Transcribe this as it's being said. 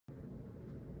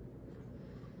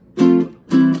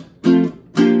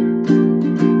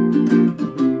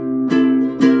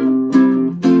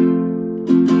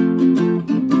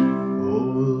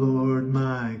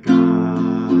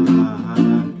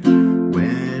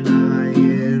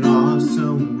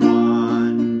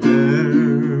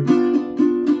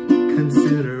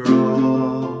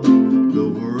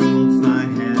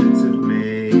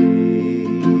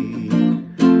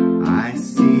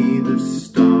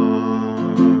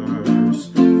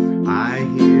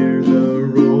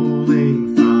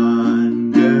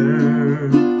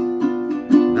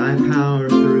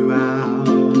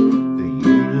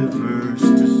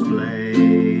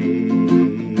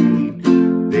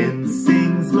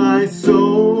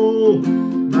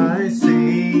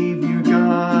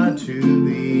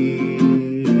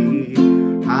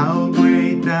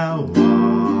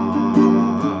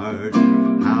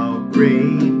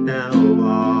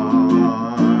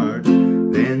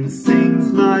Then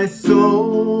sings my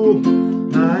soul,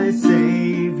 my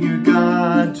Savior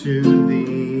God, to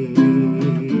thee.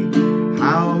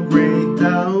 How great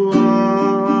thou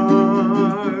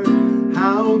art,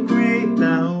 how great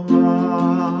thou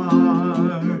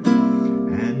art.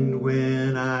 And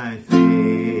when I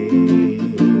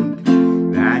think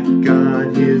that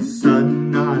God his Son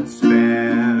not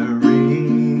sparing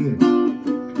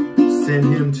sent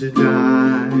him to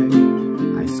die,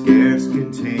 I scarce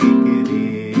can take it in.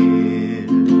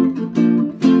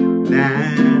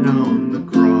 That on the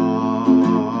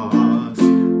cross,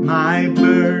 my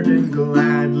burden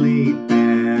gladly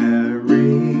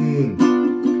bearing,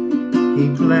 he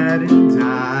bled and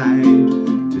died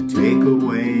to take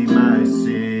away my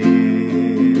sin.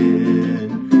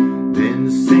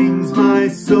 Then sings my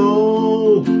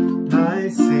soul, my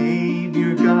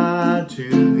Savior God, to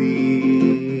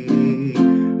thee.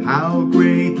 How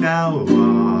great thou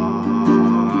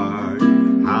art,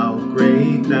 how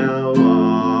great thou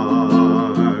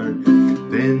art.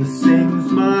 Then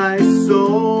sings my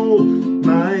soul,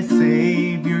 my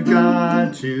Savior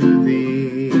God, to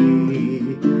thee.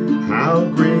 How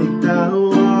great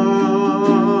thou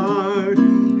art,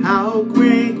 how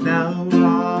great thou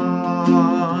art.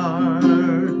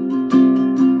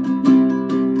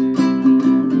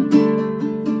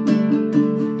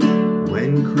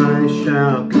 When Christ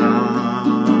shall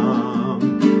come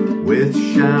with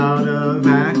shout of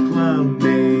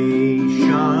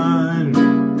acclamation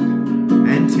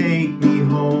and take me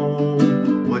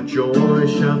home, what joy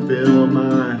shall fill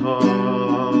my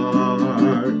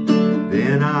heart.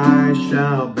 Then I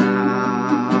shall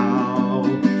bow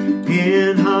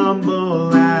in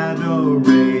humble adoration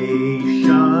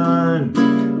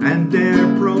and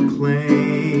there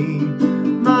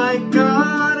proclaim, my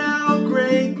God, how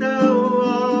great thou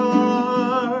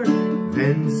art.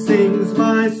 Then sings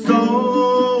my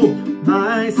soul,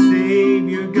 my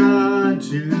Savior God,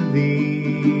 to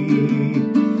thee.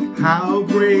 How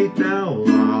great thou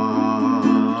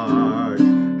art,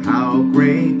 how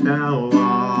great thou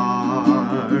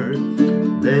art.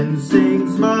 Then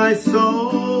sings my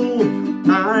soul,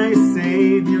 my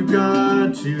Savior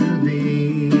God, to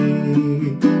thee.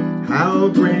 How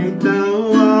great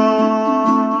thou art.